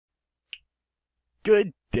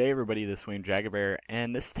Good day, everybody. This is Wayne Jagabear,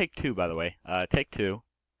 and this is take two, by the way. Take two.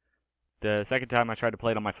 The second time I tried to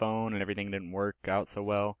play it on my phone and everything didn't work out so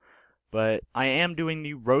well. But I am doing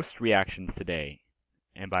the roast reactions today.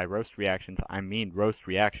 And by roast reactions, I mean roast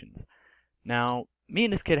reactions. Now, me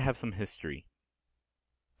and this kid have some history.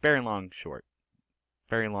 Very long, short.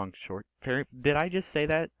 Very long, short. Did I just say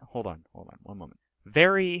that? Hold on, one moment.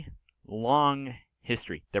 Very long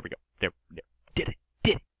history. There we go. There. Did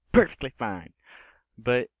it. Perfectly fine.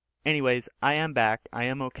 But anyways, I am back. I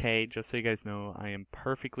am okay. Just so you guys know, I am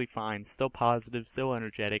perfectly fine. Still positive, still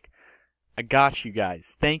energetic. I got you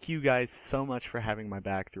guys. Thank you guys so much for having my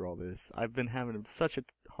back through all this. I've been having such a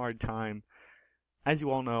hard time. As you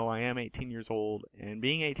all know, I am 18 years old, and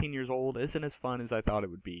being 18 years old isn't as fun as I thought it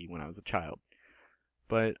would be when I was a child.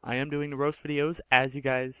 But I am doing the roast videos as you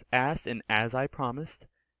guys asked and as I promised.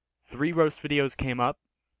 3 roast videos came up.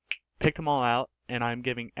 Picked them all out, and I'm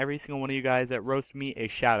giving every single one of you guys that roast me a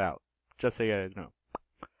shout out, just so you guys know.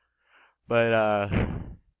 But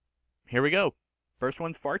here we go. First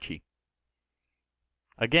one's Farchi.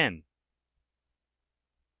 Again.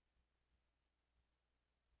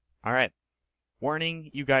 Alright. Warning,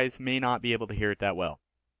 you guys may not be able to hear it that well.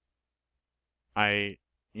 You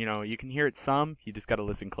can hear it some, you just gotta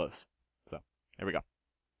listen close. So, here we go.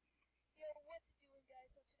 What's it doing, guys?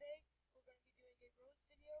 So today we're going to be doing a roast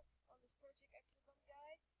video on this Project Exivum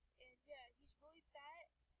guy, and yeah, he's really fat,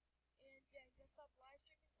 and yeah, he does stop live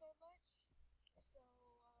streaming so much. So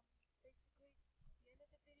basically, the end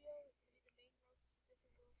of the video is going to be the main roast. This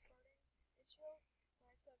is just a little starting intro. And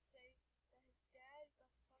I just got to say that his dad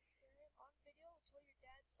got to stop swearing on video. Until your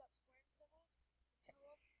dad stops swearing so much, tell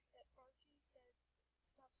him that Farchi said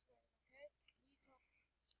stop swearing. Okay? You tell him.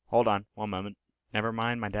 Hold on, one moment. Never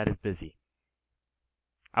mind, my dad is busy.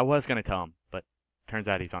 I was gonna tell him, but turns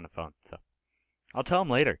out he's on the phone, so I'll tell him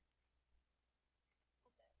later.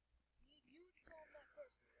 You tell him that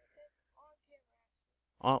personally, okay? On camera,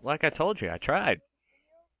 actually. Oh, like I told you, I tried.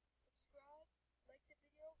 Subscribe, like the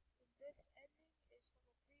video, and this ending is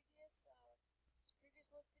from a previous roast video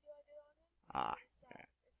I did on him. Ah, This, yeah.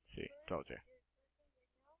 this is See, current, told you. here currently right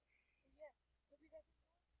now. So yeah, hope you guys enjoy.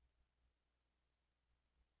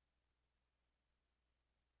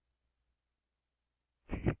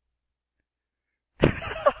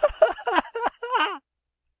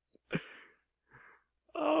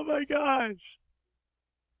 Oh my gosh.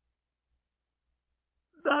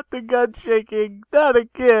 Not the gun shaking, not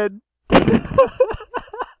again.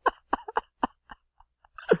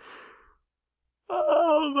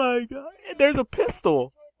 Oh my god. There's a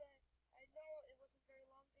pistol. I know it wasn't a very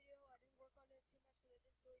long video. I didn't work on it too much because I didn't really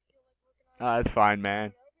feel like working on it. Ah, it's fine,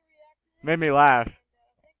 man. But I hope you react to this. Made me laugh. And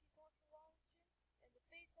thank you so much for watching. And the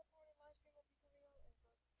face recording live stream will be coming out in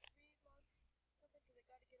about 3 months. Something because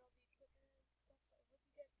I gotta get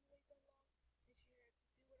all the equipment and stuff.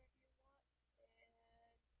 So I hope you guys can wait that long. Make sure to do whatever you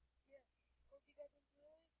want. And yeah, hope you guys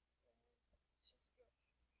enjoy. And just go.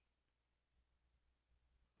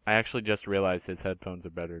 I actually just realized his headphones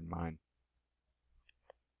are better than mine.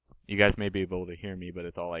 You guys may be able to hear me, but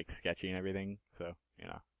it's all like sketchy and everything, so, you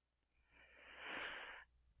know.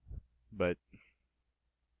 But,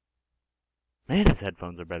 man, his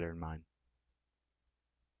headphones are better than mine.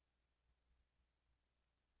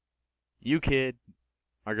 You, kid,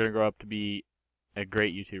 are going to grow up to be a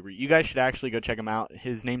great YouTuber. You guys should actually go check him out.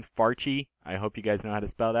 His name's Farchi. I hope you guys know how to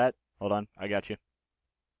spell that. Hold on, I got you.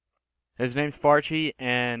 His name's Farchi,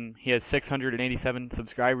 and he has 687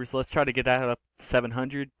 subscribers. Let's try to get that up to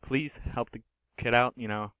 700. Please help the kid out. You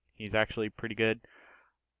know, he's actually pretty good.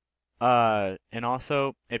 And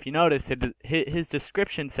also, if you notice, his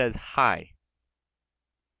description says hi.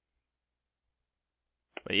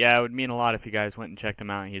 But yeah, it would mean a lot if you guys went and checked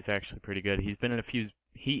him out. He's actually pretty good. He's been in a few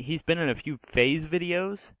he's been in a few FaZe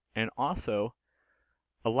videos, and also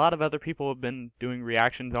a lot of other people have been doing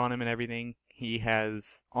reactions on him and everything. He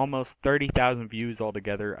has almost 30,000 views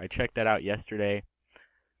altogether. I checked that out yesterday.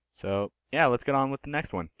 So, yeah, let's get on with the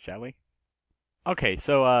next one, shall we? Okay,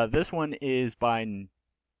 so this one is by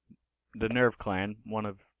the Nerve Clan.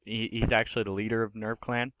 He's actually the leader of Nerve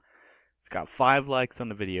Clan. He's got 5 likes on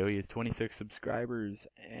the video. He has 26 subscribers,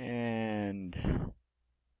 and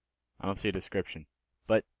I don't see a description.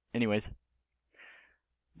 But, anyways,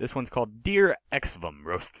 this one's called Dear Exivum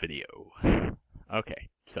Roast Video. Okay,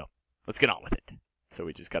 so let's get on with it. So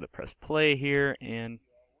we just gotta press play here, and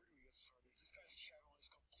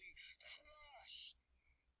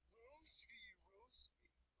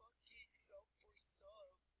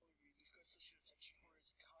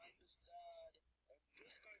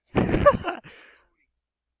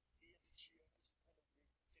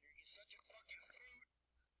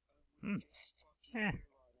Eh.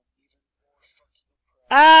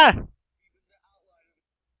 Ah!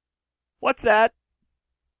 What's that?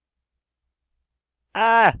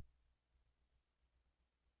 Ah!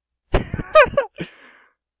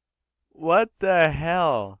 What the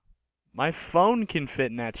hell? My phone can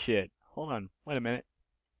fit in that shit. Hold on, wait a minute.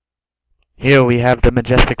 Here we have the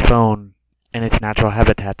majestic phone in its natural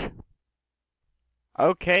habitat.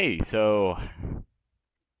 Okay, so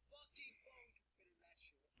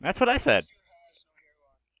that's what I said.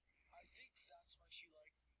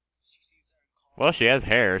 Well, she has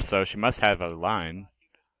hair, so she must have a line.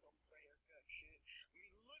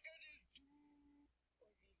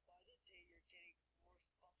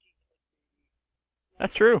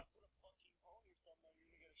 That's true.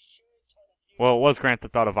 Well, it was Grand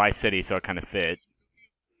Theft Auto Vice City, so it kind of fit.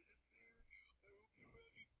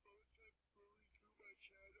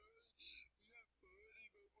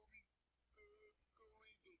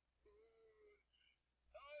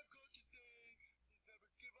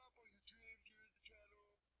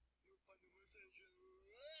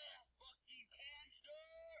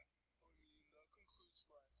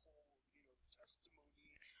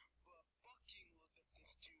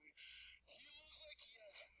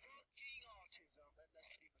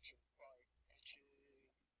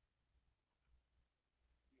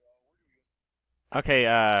 Okay,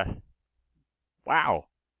 wow.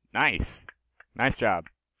 Nice. Nice job.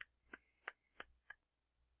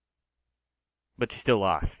 But you still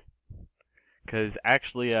lost. Because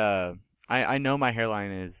actually, I know my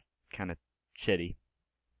hairline is kind of shitty.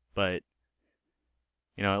 But,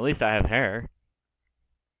 you know, at least I have hair.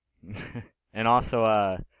 And also,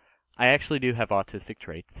 I actually do have autistic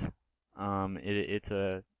traits. It's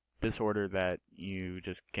a disorder that you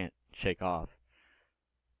just can't shake off.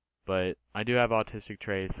 But I do have autistic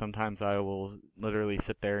traits. Sometimes I will literally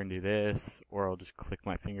sit there and do this, or I'll just click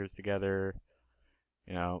my fingers together.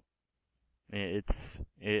 You know, it's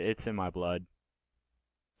in my blood.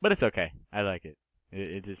 But it's okay. I like it.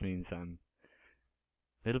 It just means I'm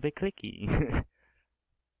a little bit clicky.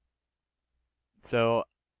 So,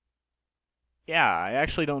 yeah, I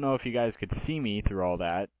actually don't know if you guys could see me through all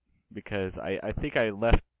that, because I think I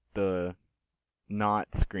left the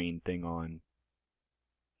not screen thing on.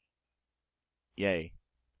 Yay.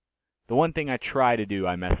 The one thing I try to do,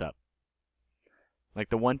 I mess up. Like,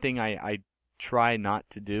 the one thing I try not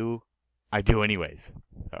to do, I do anyways.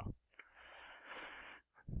 So,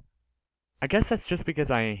 I guess that's just because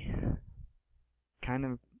I kind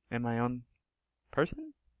of am my own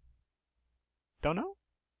person? Don't know?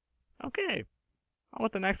 Okay. On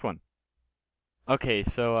with the next one. Okay,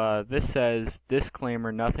 so this says,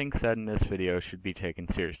 disclaimer, nothing said in this video should be taken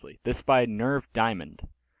seriously. This by Nerve Diamond.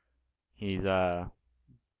 He's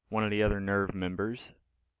one of the other Nerve members.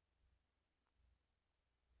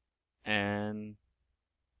 And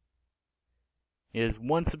he has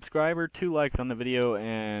 1 subscriber, 2 likes on the video,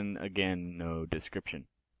 and again, no description.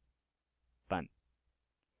 Fun.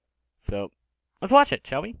 So, let's watch it,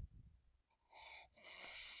 shall we?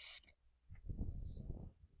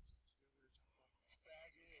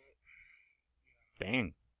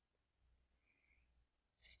 Dang.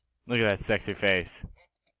 Look at that sexy face.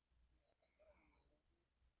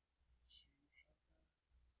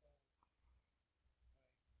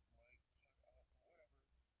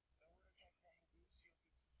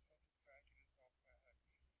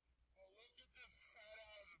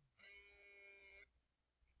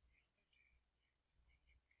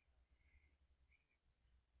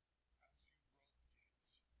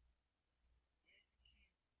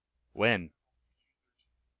 When?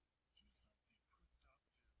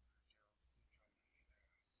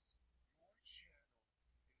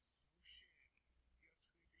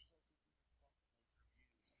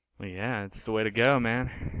 Well, yeah, it's the way to go,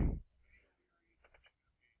 man.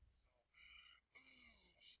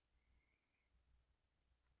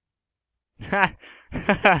 I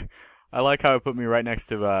like how it put me right next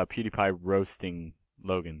to PewDiePie roasting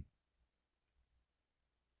Logan.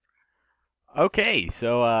 Okay,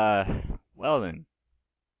 so, well then.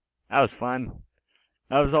 That was fun.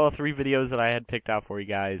 That was all 3 videos that I had picked out for you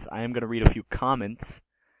guys. I am going to read a few comments,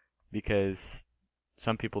 because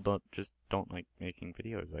some people don't like making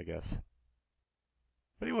videos, I guess.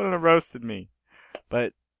 But he wouldn't have roasted me.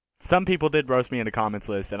 But some people did roast me in the comments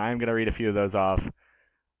list, and I am going to read a few of those off.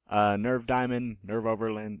 Nerve Diamond, Nerve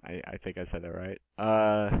Overland, I think I said that right.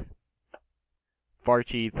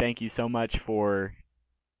 Farchi, thank you so much for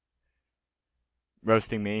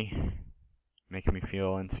roasting me, making me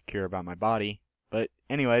feel insecure about my body. But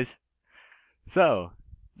anyways, so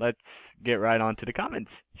let's get right on to the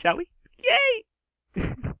comments, shall we? Yay!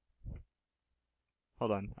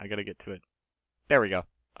 Hold on, I gotta get to it. There we go.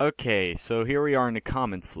 Okay, so here we are in the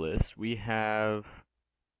comments list. We have...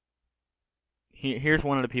 Here's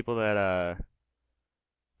one of the people that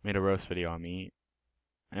made a roast video on me.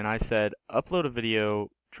 And I said, upload a video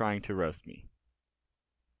trying to roast me.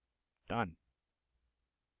 Done.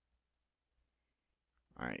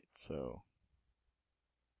 Alright, so...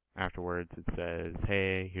 afterwards it says,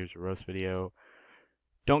 hey, here's a roast video.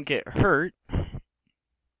 Don't get hurt.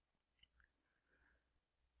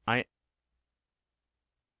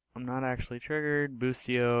 I'm not actually triggered.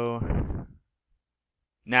 Boostio.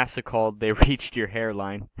 NASA called. They reached your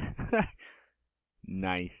hairline.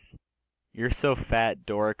 Nice. You're so fat,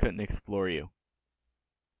 Dora couldn't explore you.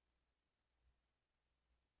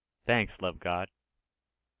 Thanks, love God.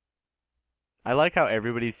 I like how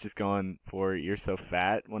everybody's just going for you're so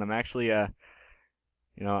fat when I'm actually,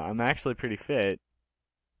 I'm actually pretty fit.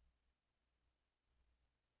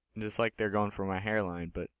 Just like they're going for my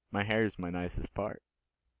hairline, but my hair is my nicest part.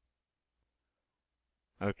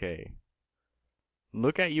 Okay.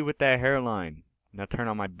 Look at you with that hairline. Now turn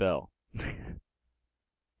on my bell.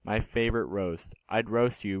 My favorite roast. I'd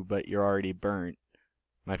roast you, but you're already burnt.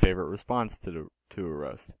 My favorite response to a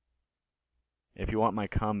roast. If you want my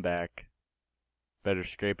comeback, better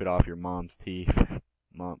scrape it off your mom's teeth.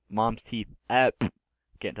 Mom's teeth.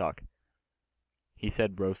 Can't talk. He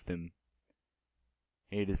said roast him.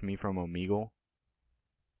 Hey, it is me from Omegle.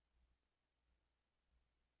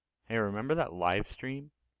 Hey, remember that live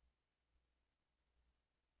stream?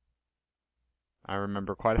 I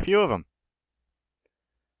remember quite a few of them.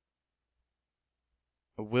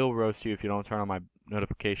 I will roast you if you don't turn on my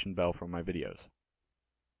notification bell for my videos.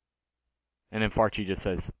 And then Farchi just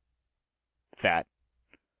says, fat.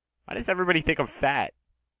 Why does everybody think I'm fat?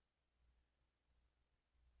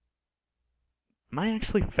 Am I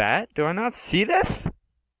actually fat? Do I not see this?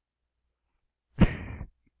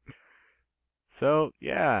 So,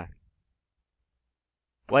 yeah.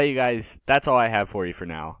 Well, you guys, that's all I have for you for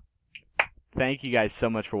now. Thank you guys so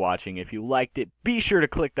much for watching. If you liked it, be sure to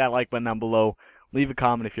click that like button down below. Leave a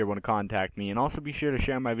comment if you want to contact me. And also be sure to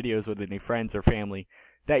share my videos with any friends or family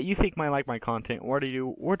that you think might like my content or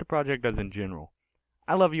what the project does in general.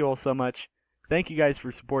 I love you all so much. Thank you guys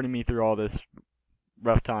for supporting me through all this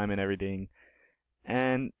rough time and everything.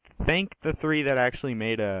 And thank the 3 that actually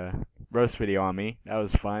made a roast video on me. That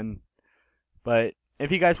was fun. But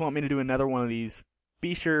if you guys want me to do another one of these,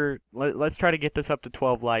 be sure, let's try to get this up to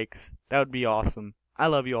 12 likes. That would be awesome. I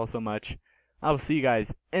love you all so much. I will see you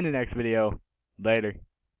guys in the next video. Later.